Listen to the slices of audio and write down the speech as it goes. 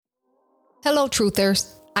Hello,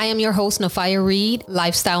 truthers. I am your host, Nifiah Reed,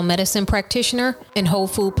 lifestyle medicine practitioner and whole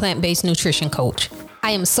food plant-based nutrition coach. I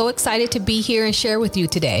am so excited to be here and share with you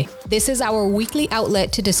today. This is our weekly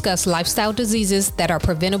outlet to discuss lifestyle diseases that are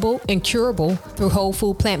preventable and curable through whole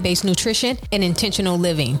food plant-based nutrition and intentional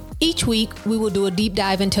living. Each week, we will do a deep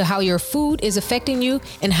dive into how your food is affecting you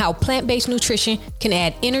and how plant-based nutrition can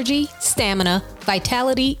add energy, stamina,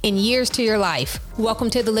 vitality, and years to your life. Welcome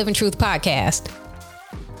to the Living Truth Podcast.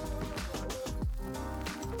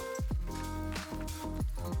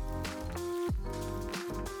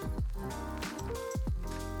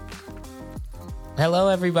 Hello,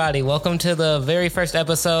 everybody. Welcome to the very first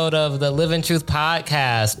episode of the Living Truth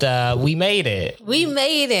Podcast. We made it. We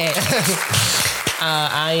made it.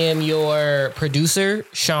 I am your producer,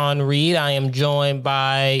 Sean Reed. I am joined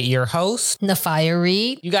by your host, Nifiah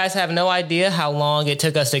Reed. You guys have no idea how long it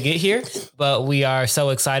took us to get here, but we are so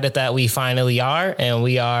excited that we finally are, and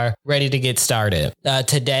we are ready to get started.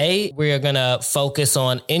 Today, we are going to focus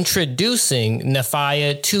on introducing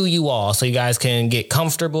Nifiah to you all so you guys can get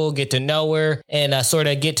comfortable, get to know her, and sort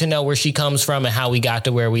of get to know where she comes from and how we got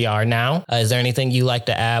to where we are now. Is there anything you'd like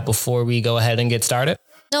to add before we go ahead and get started?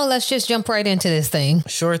 No, let's just jump right into this thing.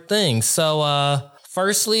 Sure thing. So,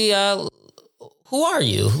 firstly, who are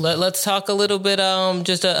you? Let's talk a little bit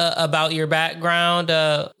just about your background.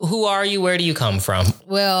 Who are you? Where do you come from?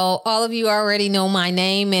 Well, all of you already know my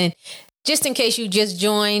name. And just in case you just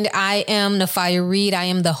joined, I am Nifiah Reed. I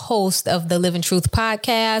am the host of the Living Truth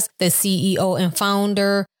Podcast, the CEO and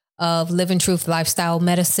founder of Living Truth Lifestyle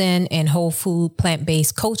Medicine and Whole Food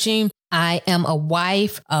Plant-Based Coaching. I am a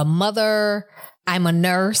wife, a mother. I'm a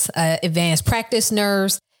nurse, an advanced practice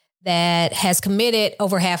nurse that has committed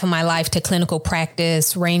over half of my life to clinical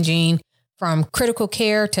practice, ranging from critical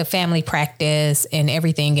care to family practice and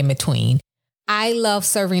everything in between. I love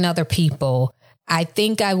serving other people. I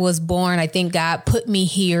think God put me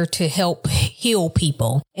here to help heal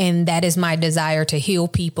people. And that is my desire, to heal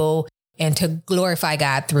people and to glorify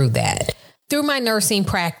God through that. Through my nursing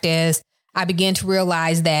practice, I began to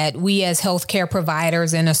realize that we as healthcare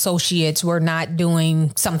providers and associates were not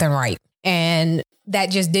doing something right. And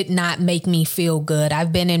that just did not make me feel good.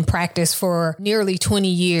 I've been in practice for nearly 20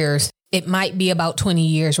 years. It might be about 20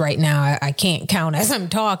 years right now. I can't count as I'm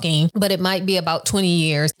talking, but it might be about 20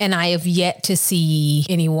 years. And I have yet to see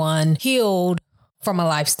anyone healed from a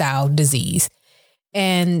lifestyle disease.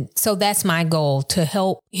 And so that's my goal, to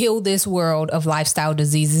help heal this world of lifestyle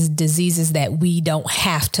diseases that we don't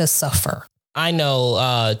have to suffer. I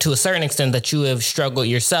know to a certain extent that you have struggled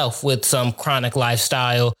yourself with some chronic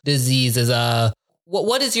lifestyle diseases.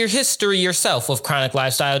 What is your history yourself with chronic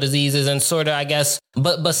lifestyle diseases, and sort of, I guess,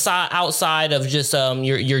 but outside of just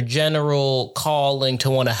your general calling to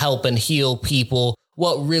want to help and heal people,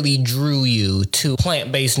 what really drew you to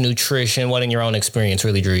plant-based nutrition? What in your own experience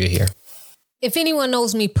really drew you here? If anyone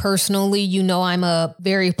knows me personally, you know I'm a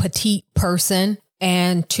very petite person.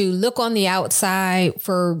 And to look on the outside,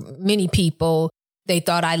 for many people, they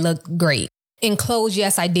thought I looked great. In clothes,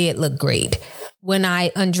 yes, I did look great. When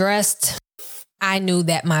I undressed, I knew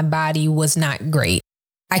that my body was not great.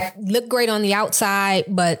 I looked great on the outside,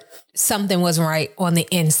 but something wasn't right on the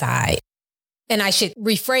inside. And I should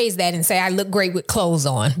rephrase that and say I look great with clothes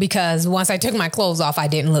on, because once I took my clothes off, I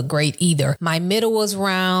didn't look great either. My middle was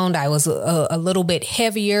round. I was a little bit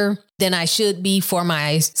heavier than I should be for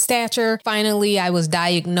my stature. Finally, I was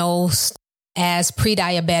diagnosed as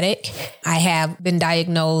pre-diabetic. I have been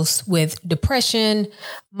diagnosed with depression,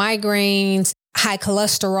 migraines, high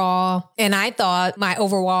cholesterol, and I thought my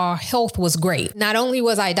overall health was great. Not only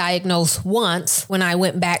was I diagnosed once, when I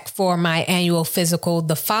went back for my annual physical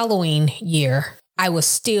the following year, I was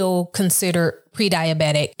still considered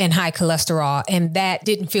pre-diabetic and high cholesterol, and that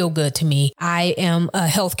didn't feel good to me. I am a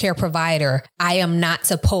healthcare provider. I am not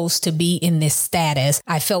supposed to be in this status.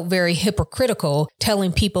 I felt very hypocritical,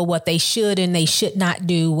 telling people what they should and they should not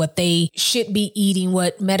do, what they should be eating,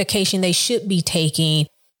 what medication they should be taking.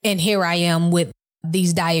 And here I am with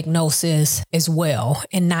these diagnoses as well,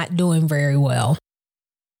 and not doing very well.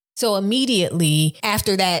 So immediately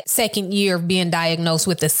after that second year of being diagnosed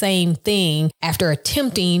with the same thing, after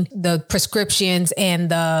attempting the prescriptions and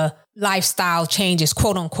the lifestyle changes,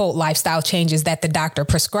 quote unquote, lifestyle changes that the doctor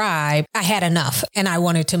prescribed, I had enough and I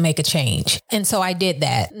wanted to make a change. And so I did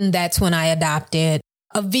that. And that's when I adopted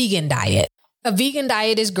a vegan diet. A vegan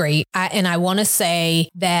diet is great. And I want to say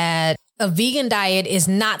that a vegan diet is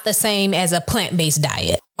not the same as a plant-based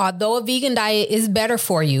diet. Although a vegan diet is better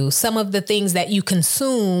for you, some of the things that you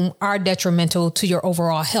consume are detrimental to your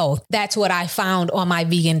overall health. That's what I found on my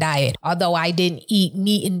vegan diet. Although I didn't eat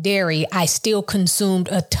meat and dairy, I still consumed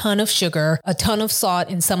a ton of sugar, a ton of salt,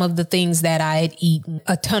 and some of the things that I had eaten,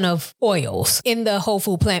 a ton of oils. In the whole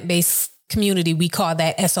food plant-based community, we call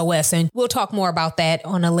that SOS, and we'll talk more about that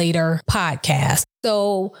on a later podcast.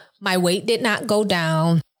 So my weight did not go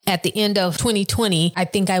down. At the end of 2020, I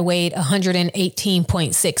think I weighed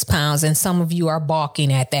 118.6 pounds. And some of you are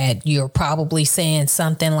balking at that. You're probably saying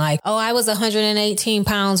something like, oh, I was 118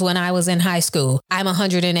 pounds when I was in high school. I'm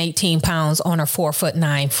 118 pounds on a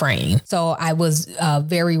 4'9" frame. So I was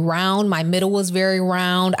very round. My middle was very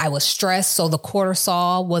round. I was stressed. So the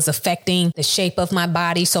cortisol was affecting the shape of my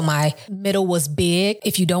body. So my middle was big.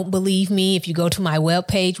 If you don't believe me, if you go to my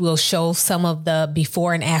webpage, we'll show some of the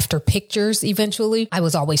before and after pictures eventually. I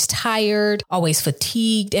was always tired, always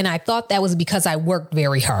fatigued. And I thought that was because I worked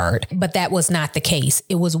very hard, but that was not the case.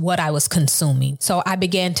 It was what I was consuming. So I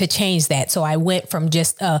began to change that. So I went from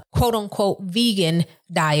just a quote unquote vegan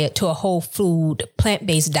diet to a whole food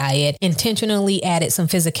plant-based diet, intentionally added some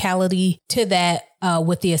physicality to that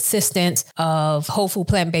with the assistance of whole food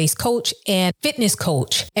plant-based coach and fitness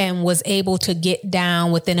coach, and was able to get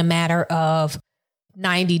down within a matter of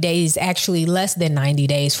 90 days, actually less than 90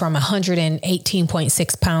 days, from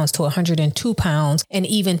 118.6 pounds to 102 pounds. And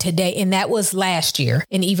even today, and that was last year.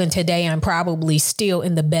 And even today, I'm probably still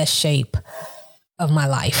in the best shape of my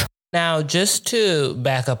life. Now, just to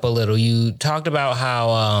back up a little, you talked about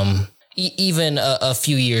how even a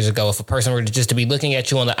few years ago, if a person were to be looking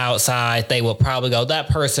at you on the outside, they would probably go, that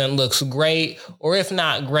person looks great. Or if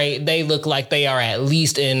not great, they look like they are at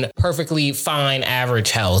least in perfectly fine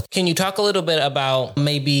average health. Can you talk a little bit about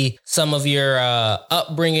maybe some of your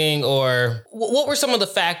upbringing, or what were some of the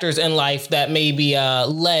factors in life that maybe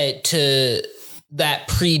led to that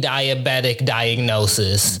pre-diabetic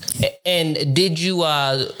diagnosis? And did you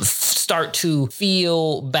start to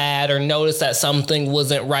feel bad or notice that something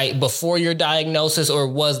wasn't right before your diagnosis, or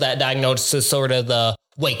was that diagnosis sort of the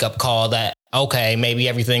wake-up call that, okay, maybe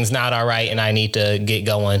everything's not all right and I need to get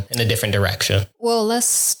going in a different direction? Well,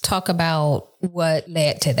 let's talk about what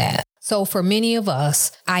led to that. So for many of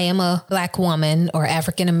us, I am a Black woman or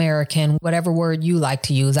African American, whatever word you like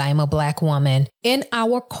to use. I am a Black woman. In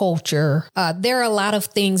our culture, there are a lot of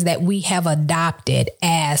things that we have adopted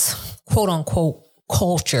as quote unquote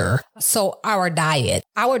culture. So our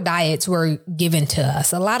diets were given to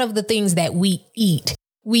us. A lot of the things that we eat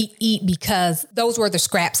because those were the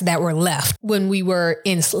scraps that were left when we were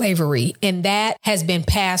in slavery. And that has been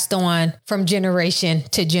passed on from generation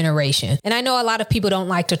to generation. And I know a lot of people don't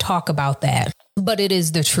like to talk about that, but it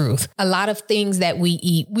is the truth. A lot of things that we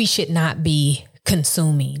eat, we should not be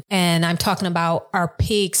consuming. And I'm talking about our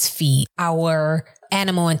pig's feet, our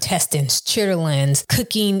animal intestines, chitterlings,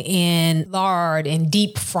 cooking in lard and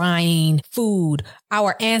deep frying food.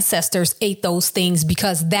 Our ancestors ate those things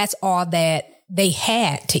because that's all that they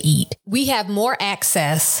had to eat. We have more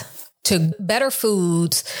access to better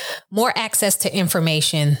foods, more access to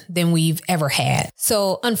information than we've ever had.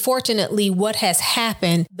 So unfortunately, what has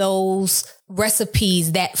happened, those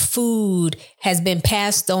recipes, that food has been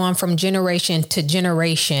passed on from generation to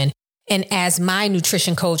generation. And as my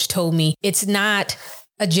nutrition coach told me, it's not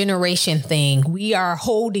a generation thing. We are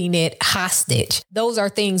holding it hostage. Those are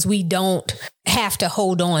things we don't have to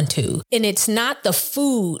hold on to. And it's not the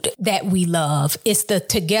food that we love. It's the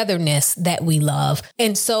togetherness that we love.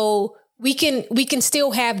 And so we can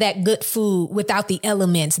still have that good food without the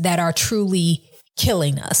elements that are truly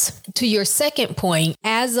killing us. To your second point,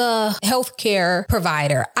 as a healthcare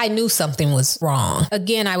provider, I knew something was wrong.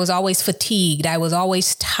 Again, I was always fatigued. I was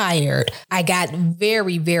always tired. I got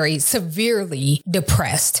very, very severely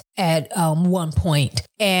depressed at one point,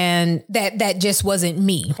 and that just wasn't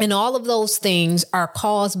me. And all of those things are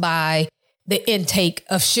caused by the intake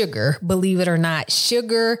of sugar. Believe it or not,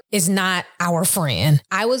 sugar is not our friend.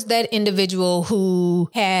 I was that individual who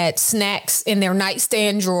had snacks in their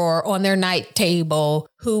nightstand drawer on their night table,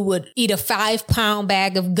 who would eat a 5-pound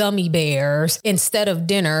bag of gummy bears instead of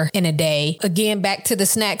dinner in a day. Again, back to the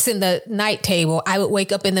snacks in the night table. I would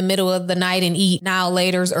wake up in the middle of the night and eat Now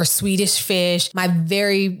Laters or Swedish Fish. My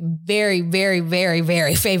very, very, very, very,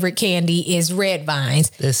 very favorite candy is Red Vines.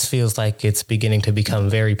 This feels like it's beginning to become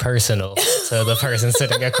very personal to the person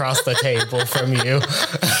sitting across the table from you.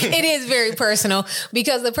 It is very personal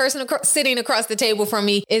because the person sitting across the table from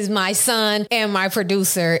me is my son and my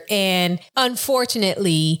producer. And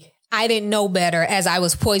unfortunately, I didn't know better. As I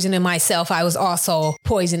was poisoning myself, I was also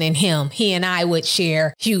poisoning him. He and I would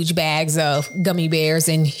share huge bags of gummy bears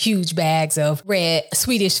and huge bags of red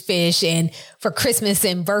Swedish fish. And for Christmas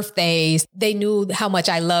and birthdays, they knew how much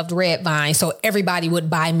I loved red vine. So everybody would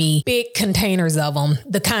buy me big containers of them,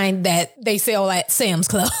 the kind that they sell at Sam's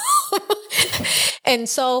Club. And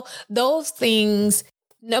so those things,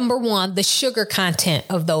 number one, the sugar content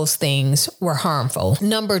of those things were harmful.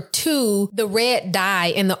 Number two, the red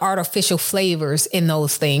dye and the artificial flavors in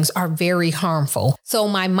those things are very harmful. So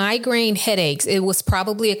my migraine headaches, it was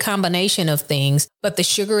probably a combination of things, but the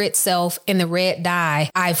sugar itself and the red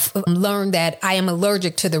dye, I've learned that I am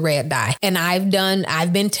allergic to the red dye. And I've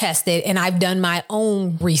been tested and I've done my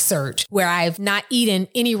own research where I've not eaten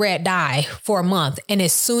any red dye for a month. And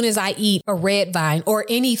as soon as I eat a red vine or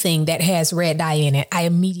anything that has red dye in it, I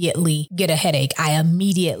immediately get a headache. I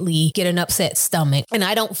immediately get an upset stomach and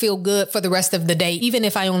I don't feel good for the rest of the day, even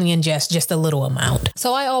if I only ingest just a little amount.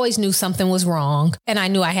 So I always knew something was wrong and I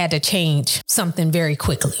knew I had to change something very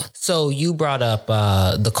quickly. So you brought up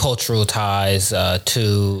the cultural ties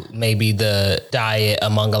to maybe the diet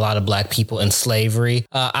among a lot of Black people in slavery.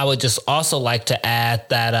 I would just also like to add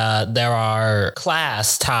that there are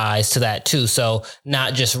class ties to that too. So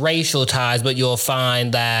not just racial ties, but you'll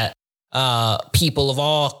find that people of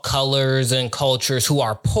all colors and cultures who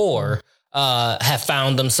are poor have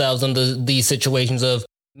found themselves in these situations of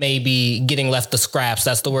maybe getting left the scraps.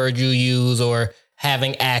 That's the word you use, or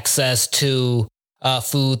having access to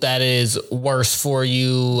food that is worse for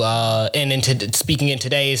you. And speaking in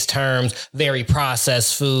today's terms, very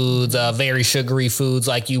processed foods, very sugary foods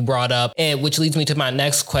like you brought up. And which leads me to my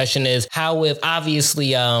next question is how, if obviously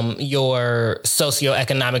your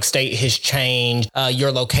socioeconomic state has changed,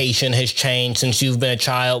 your location has changed since you've been a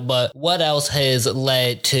child, but what else has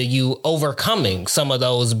led to you overcoming some of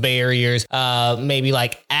those barriers, maybe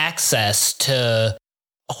like access to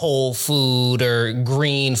whole food or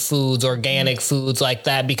green foods, organic foods like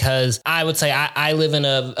that? Because I would say I live in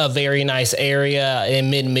a very nice area in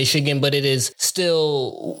mid-Michigan, but it is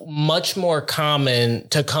still much more common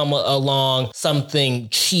to come along something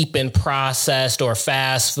cheap and processed or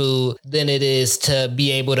fast food than it is to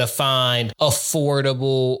be able to find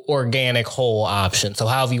affordable, organic, whole options. So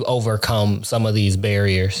how have you overcome some of these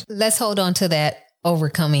barriers? Let's hold on to that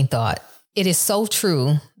overcoming thought. It is so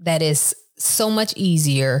true that it's so much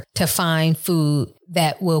easier to find food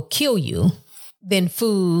that will kill you than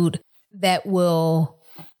food that will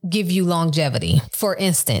give you longevity. For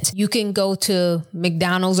instance, you can go to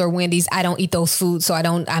McDonald's or Wendy's. I don't eat those foods, so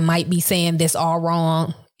I might be saying this all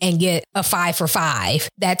wrong, and get a 5 for $5.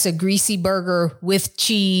 That's a greasy burger with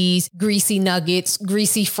cheese, greasy nuggets,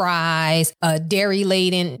 greasy fries, a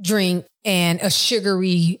dairy-laden drink, and a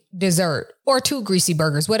sugary dessert, or 2 greasy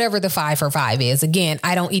burgers, whatever the 5 for $5 is. Again,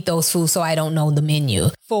 I don't eat those foods, so I don't know the menu.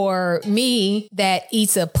 For me that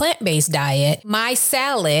eats a plant-based diet, my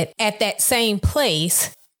salad at that same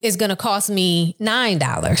place is going to cost me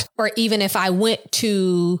 $9. Or even if I went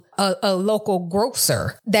to a local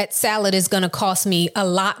grocer, that salad is going to cost me a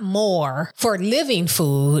lot more for living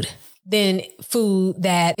food than food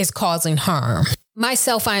that is causing harm.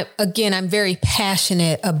 Myself, I'm very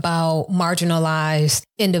passionate about marginalized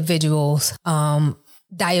individuals.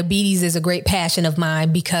 Diabetes is a great passion of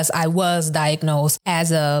mine because I was diagnosed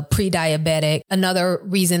as a pre-diabetic. Another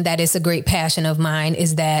reason that it's a great passion of mine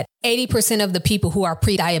is that 80% of the people who are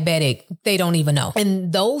pre-diabetic, they don't even know.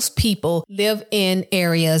 And those people live in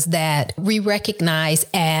areas that we recognize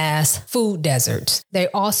as food deserts. They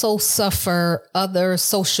also suffer other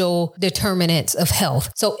social determinants of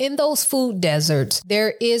health. So in those food deserts,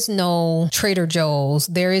 there is no Trader Joe's.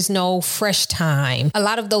 There is no Fresh Time. A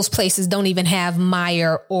lot of those places don't even have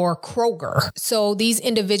Meijer or Kroger. So these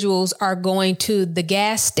individuals are going to the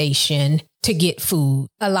gas station to get food.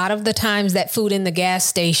 A lot of the times that food in the gas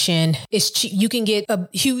station is cheap. You can get a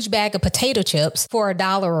huge bag of potato chips for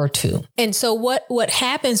 $1 or $2. And so what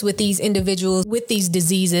happens with these individuals with these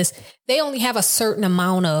diseases, they only have a certain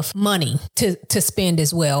amount of money to spend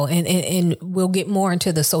as well. And we'll get more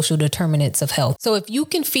into the social determinants of health. So if you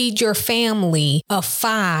can feed your family of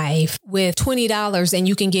 5 with $20 and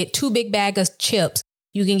you can get 2 big bags of chips,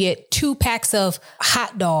 you can get 2 packs of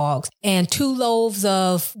hot dogs and 2 loaves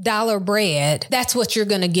of dollar bread. That's what you're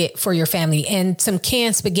going to get for your family, and some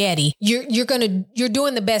canned spaghetti. You're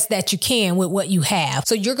doing the best that you can with what you have.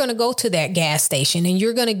 So you're going to go to that gas station and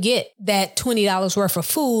you're going to get that $20 worth of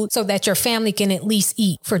food so that your family can at least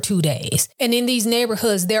eat for 2 days. And in these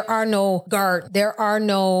neighborhoods, there are no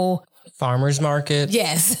Farmers market?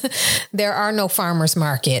 Yes, there are no farmers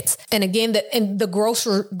markets. And again, in the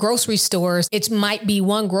grocery stores, it might be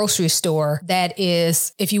one grocery store that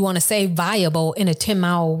is, if you want to say viable in a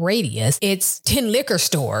 10-mile radius. It's 10 liquor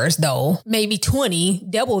stores, though, maybe 20,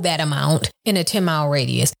 double that amount in a 10-mile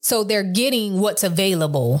radius. So they're getting what's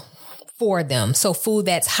available for them. So food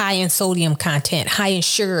that's high in sodium content, high in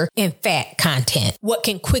sugar and fat content, what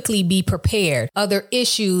can quickly be prepared. Other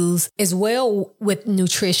issues as well with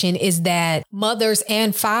nutrition is that mothers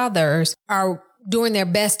and fathers are doing their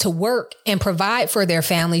best to work and provide for their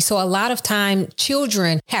family. So a lot of time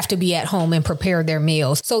children have to be at home and prepare their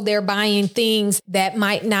meals. So they're buying things that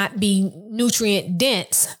might not be nutrient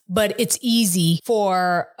dense, but it's easy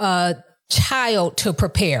for child to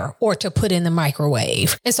prepare or to put in the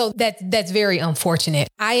microwave. And so that's very unfortunate.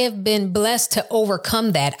 I have been blessed to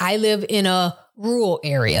overcome that. I live in a rural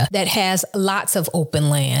area that has lots of open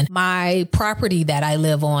land. My property that I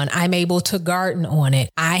live on, I'm able to garden on it.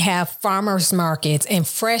 I have farmers markets and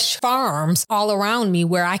fresh farms all around me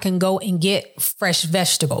where I can go and get fresh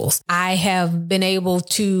vegetables. I have been able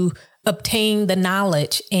to obtain the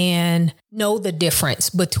knowledge and know the difference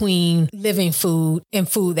between living food and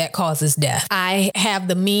food that causes death. I have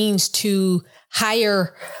the means to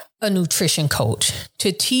hire a nutrition coach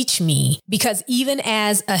to teach me, because even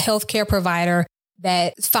as a healthcare provider,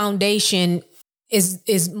 that foundation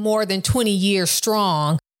is more than 20 years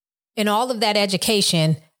strong. In all of that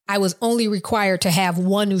education, I was only required to have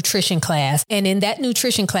one nutrition class. And in that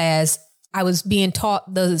nutrition class, I was being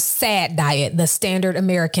taught the SAD diet, the standard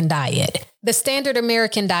American diet. The standard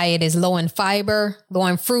American diet is low in fiber, low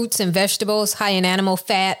in fruits and vegetables, high in animal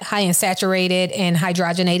fat, high in saturated and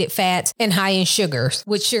hydrogenated fats, and high in sugars,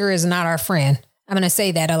 which sugar is not our friend. I'm going to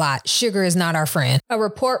say that a lot. Sugar is not our friend. A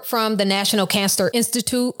report from the National Cancer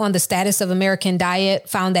Institute on the status of American diet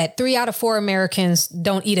found that 3 out of 4 Americans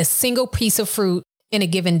don't eat a single piece of fruit in a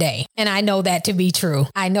given day. And I know that to be true.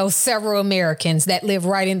 I know several Americans that live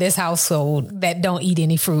right in this household that don't eat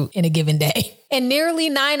any fruit in a given day. And nearly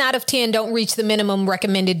 9 out of 10 don't reach the minimum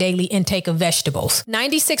recommended daily intake of vegetables.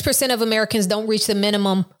 96% of Americans don't reach the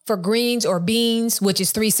minimum for greens or beans, which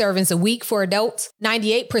is 3 servings a week for adults.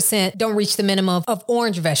 98% don't reach the minimum of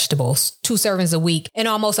orange vegetables, 2 servings a week. And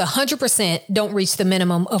almost 100% don't reach the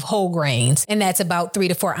minimum of whole grains. And that's about 3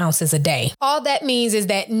 to 4 ounces a day. All that means is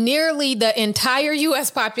that nearly the entire U.S.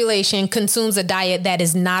 population consumes a diet that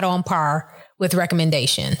is not on par with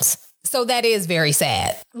recommendations. So that is very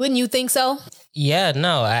sad. Wouldn't you think so? Yeah,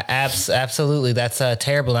 no, absolutely. That's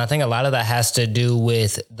terrible. And I think a lot of that has to do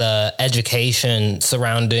with the education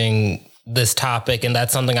surrounding this topic. And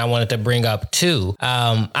that's something I wanted to bring up too.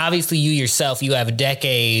 Obviously, you yourself, you have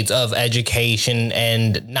decades of education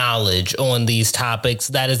and knowledge on these topics.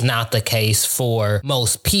 That is not the case for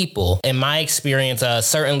most people. In my experience,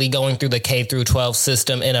 certainly going through the K through 12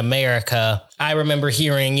 system in America, I remember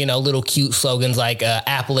hearing, little cute slogans like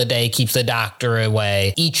apple a day keeps the doctor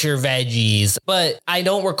away, eat your veggies. But I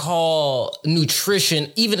don't recall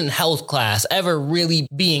nutrition, even in health class, ever really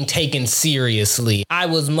being taken seriously. I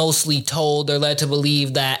was mostly told or led to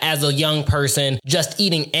believe that as a young person, just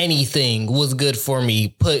eating anything was good for me.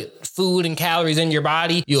 Put food and calories in your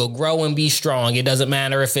body, you'll grow and be strong. It doesn't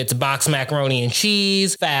matter if it's boxed macaroni and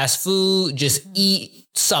cheese, fast food, just eat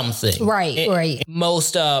something. Right.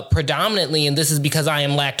 Most predominantly, and this is because I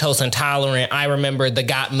am lactose intolerant, I remember the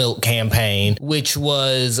Got Milk campaign, which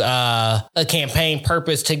was a campaign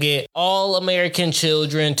purpose to get all American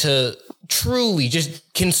children to truly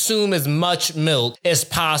just consume as much milk as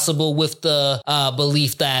possible with the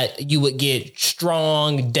belief that you would get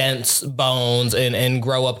strong, dense bones and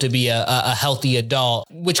grow up to be a healthy adult,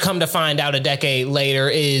 which come to find out a decade later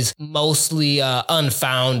is mostly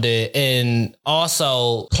unfounded. And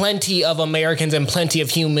also plenty of Americans and plenty of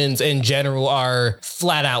humans in general are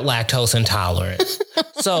flat out lactose intolerant.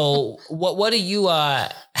 So what do you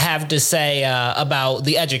have to say about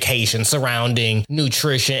the education surrounding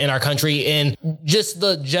nutrition in our country and just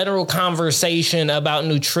the general conversation about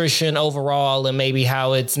nutrition overall and maybe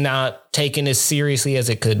how it's not taken as seriously as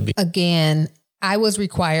it could be? Again, I was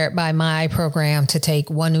required by my program to take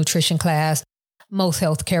one nutrition class. Most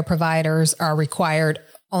healthcare providers are required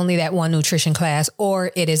only that one nutrition class,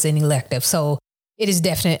 or it is an elective. So it is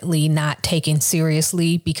definitely not taken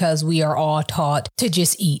seriously because we are all taught to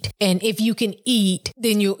just eat. And if you can eat,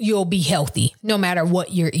 then you'll be healthy no matter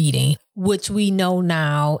what you're eating, which we know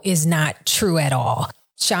now is not true at all.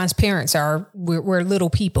 Sean's parents we're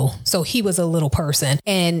little people. So he was a little person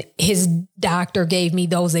and his doctor gave me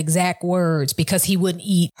those exact words because he wouldn't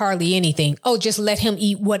eat hardly anything. Oh, just let him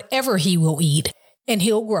eat whatever he will eat. and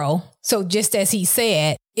he'll grow. So just as he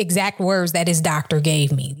said, exact words that his doctor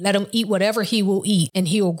gave me, let him eat whatever he will eat and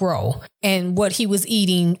he'll grow. And what he was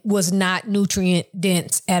eating was not nutrient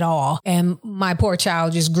dense at all. And my poor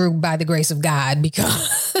child just grew by the grace of God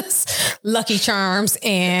because Lucky Charms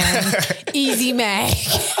and Easy Mac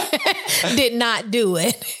did not do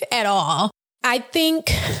it at all. I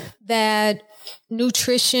think that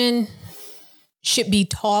nutrition should be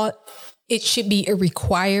taught. It should be a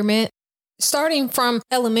requirement starting from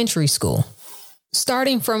elementary school,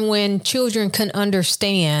 starting from when children can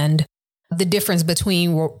understand the difference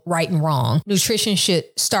between right and wrong. Nutrition should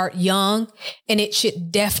start young, and it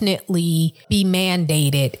should definitely be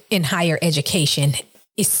mandated in higher education,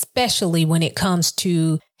 especially when it comes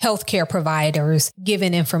to healthcare providers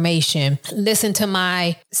giving information. Listen to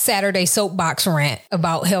my Saturday soapbox rant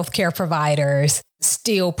about healthcare providers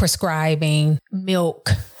still prescribing milk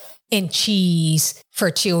and cheese for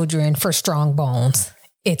children for strong bones.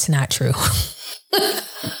 It's not true.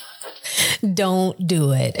 Don't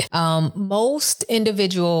do it. Most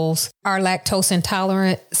individuals are lactose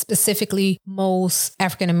intolerant, specifically most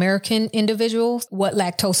African-American individuals. What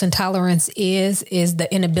lactose intolerance is the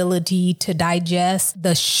inability to digest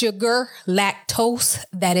the sugar, lactose,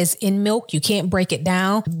 that is in milk. You can't break it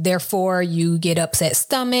down. Therefore, you get upset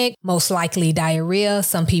stomach, most likely diarrhea.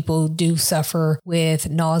 Some people do suffer with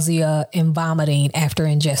nausea and vomiting after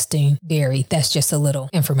ingesting dairy. That's just a little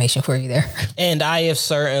information for you there. And I have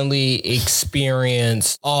certainly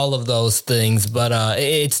experienced all of those things, but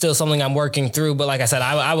it's still something I'm working through. But like I said,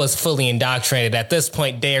 I was fully indoctrinated. At this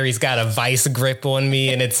point, dairy's got a vice grip on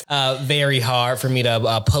me, and it's very hard for me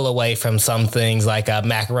to pull away from some things like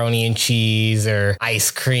macaroni and cheese or ice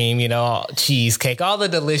cream, cheesecake, all the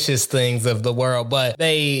delicious things of the world. But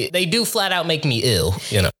they do flat out make me ill,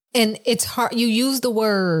 And it's hard. You use the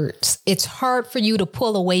words. It's hard for you to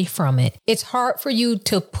pull away from it. It's hard for you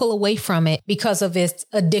to pull away from it because of its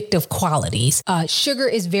addictive qualities. Sugar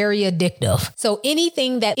is very addictive. So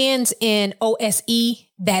anything that ends in OSE,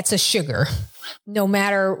 that's a sugar. No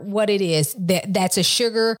matter what it is, that's a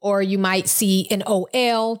sugar. Or you might see an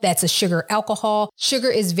OL, that's a sugar alcohol. Sugar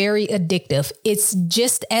is very addictive. It's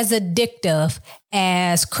just as addictive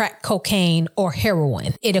as crack cocaine or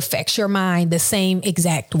heroin. It affects your mind the same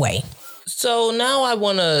exact way. So now I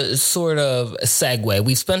want to sort of segue.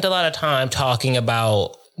 We've spent a lot of time talking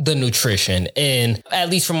about the nutrition, and at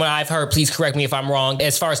least from what I've heard, please correct me if I'm wrong,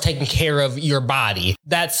 as far as taking care of your body,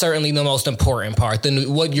 that's certainly the most important part,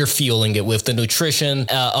 what you're fueling it with, the nutrition,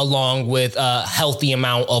 along with a healthy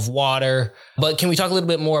amount of water. But can we talk a little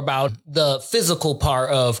bit more about the physical part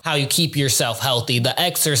of how you keep yourself healthy, the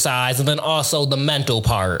exercise, and then also the mental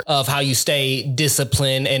part of how you stay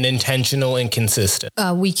disciplined and intentional and consistent?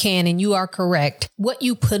 We can, and you are correct. What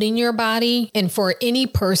you put in your body, and for any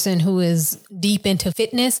person who is deep into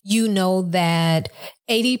fitness, you know that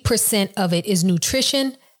 80% of it is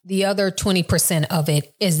nutrition. The other 20% of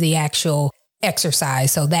it is the actual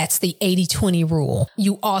exercise. So that's the 80-20 rule.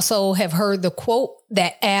 You also have heard the quote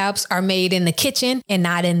that abs are made in the kitchen and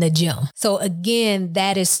not in the gym. So again,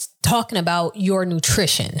 that is talking about your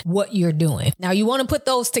nutrition, what you're doing. Now you want to put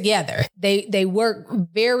those together. They work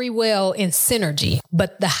very well in synergy,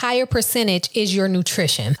 but the higher percentage is your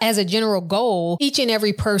nutrition. As a general goal, each and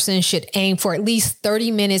every person should aim for at least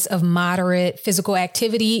 30 minutes of moderate physical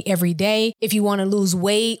activity every day. If you want to lose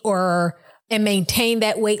weight and maintain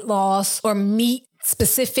that weight loss or meet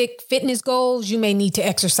specific fitness goals, you may need to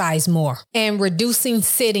exercise more. And reducing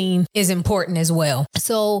sitting is important as well.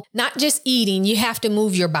 So not just eating, you have to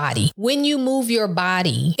move your body. When you move your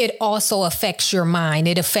body, it also affects your mind.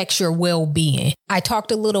 It affects your well-being. I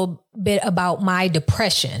talked a little bit about my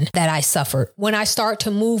depression that I suffered. When I start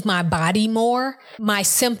to move my body more, my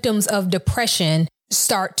symptoms of depression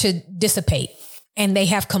start to dissipate. And they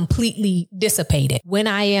have completely dissipated. When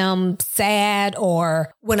I am sad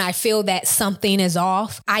or when I feel that something is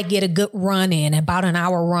off, I get a good run in, about an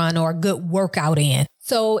hour run or a good workout in.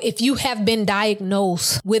 So if you have been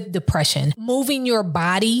diagnosed with depression, moving your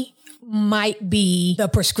body might be the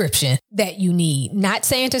prescription that you need. Not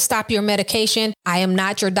saying to stop your medication. I am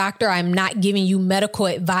not your doctor. I'm not giving you medical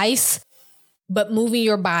advice. But moving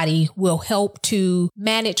your body will help to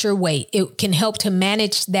manage your weight. It can help to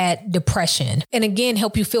manage that depression. And again,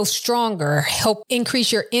 help you feel stronger, help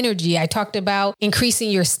increase your energy. I talked about increasing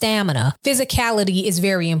your stamina. Physicality is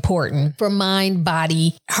very important for mind,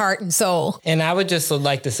 body, heart, and soul. And I would just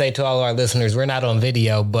like to say to all our listeners, we're not on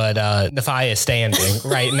video, but Nifiah is standing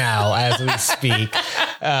right now as we speak.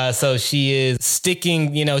 So she is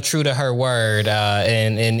sticking, true to her word,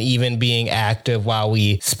 and even being active while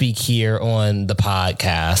we speak here on on the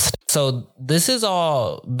podcast. So this has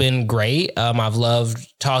all been great. I've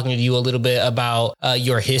loved talking to you a little bit about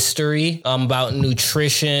your history, about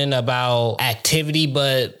nutrition, about activity,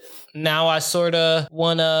 but now I sort of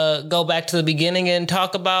want to go back to the beginning and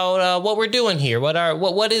talk about what we're doing here.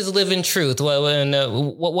 What is Living Truth?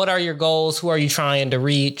 What are your goals? Who are you trying to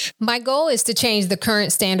reach? My goal is to change the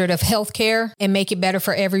current standard of healthcare and make it better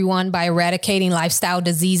for everyone by eradicating lifestyle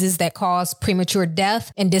diseases that cause premature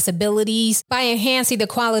death and disabilities, by enhancing the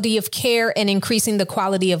quality of care and increasing the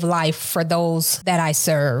quality of life for those that I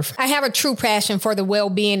serve. I have a true passion for the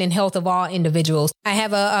well-being and health of all individuals. I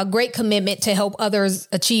have a great commitment to help others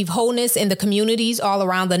achieve wholeness in the communities all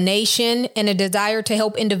around the nation, and a desire to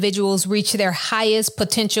help individuals reach their highest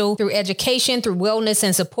potential through education, through wellness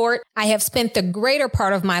and support. I have spent the greater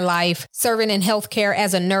part of my life serving in healthcare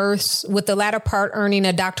as a nurse, with the latter part earning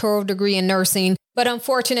a doctoral degree in nursing. But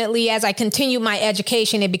unfortunately, as I continued my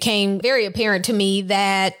education, it became very apparent to me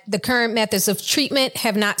that the current methods of treatment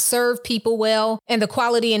have not served people well, and the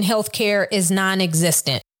quality in healthcare is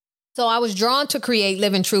non-existent. So I was drawn to create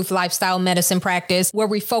Living Truth Lifestyle Medicine Practice, where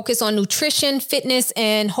we focus on nutrition, fitness,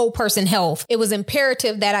 and whole person health. It was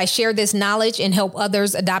imperative that I share this knowledge and help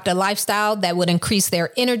others adopt a lifestyle that would increase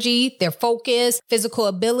their energy, their focus, physical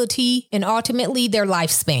ability, and ultimately their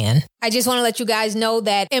lifespan. I just want to let you guys know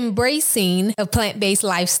that embracing a plant-based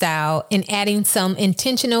lifestyle and adding some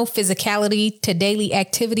intentional physicality to daily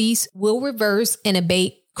activities will reverse and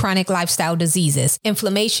abate chronic lifestyle diseases,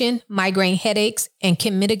 inflammation, migraine headaches, and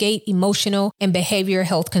can mitigate emotional and behavioral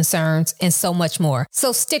health concerns, and so much more.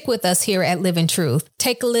 So stick with us here at Living Truth.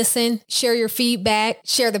 Take a listen, share your feedback,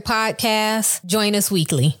 share the podcast, join us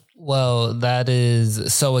weekly. Well, that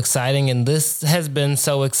is so exciting. And this has been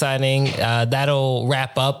so exciting. That'll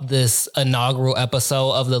wrap up this inaugural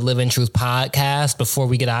episode of the Living Truth podcast. Before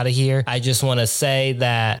we get out of here, I just want to say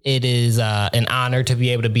that it is an honor to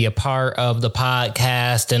be able to be a part of the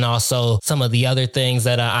podcast and also some of the other things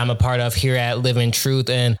that I'm a part of here at Living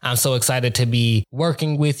Truth. And I'm so excited to be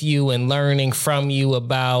working with you and learning from you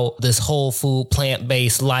about this whole food,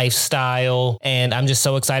 plant-based lifestyle. And I'm just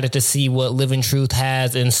so excited to see what Living Truth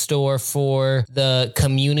has in store for the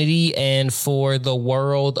community and for the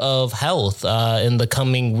world of health in the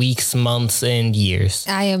coming weeks, months, and years.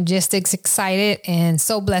 I am just as excited and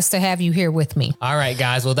so blessed to have you here with me. All right,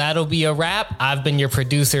 guys. Well, that'll be a wrap. I've been your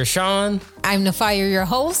producer, Sean. I'm Nifiah, your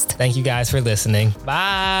host. Thank you guys for listening.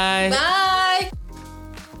 Bye. Bye.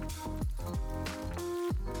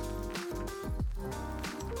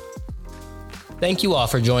 Thank you all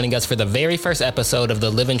for joining us for the very first episode of the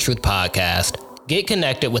Living Truth podcast. Get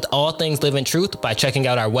connected with all things Living Truth by checking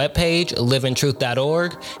out our webpage,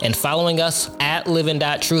 livingtruth.org, and following us at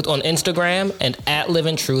living.truth on Instagram and at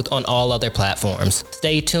Living Truth on all other platforms.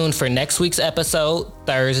 Stay tuned for next week's episode,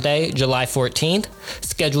 Thursday, July 14th.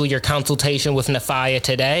 Schedule your consultation with Nifiah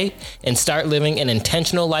today and start living an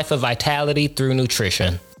intentional life of vitality through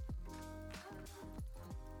nutrition.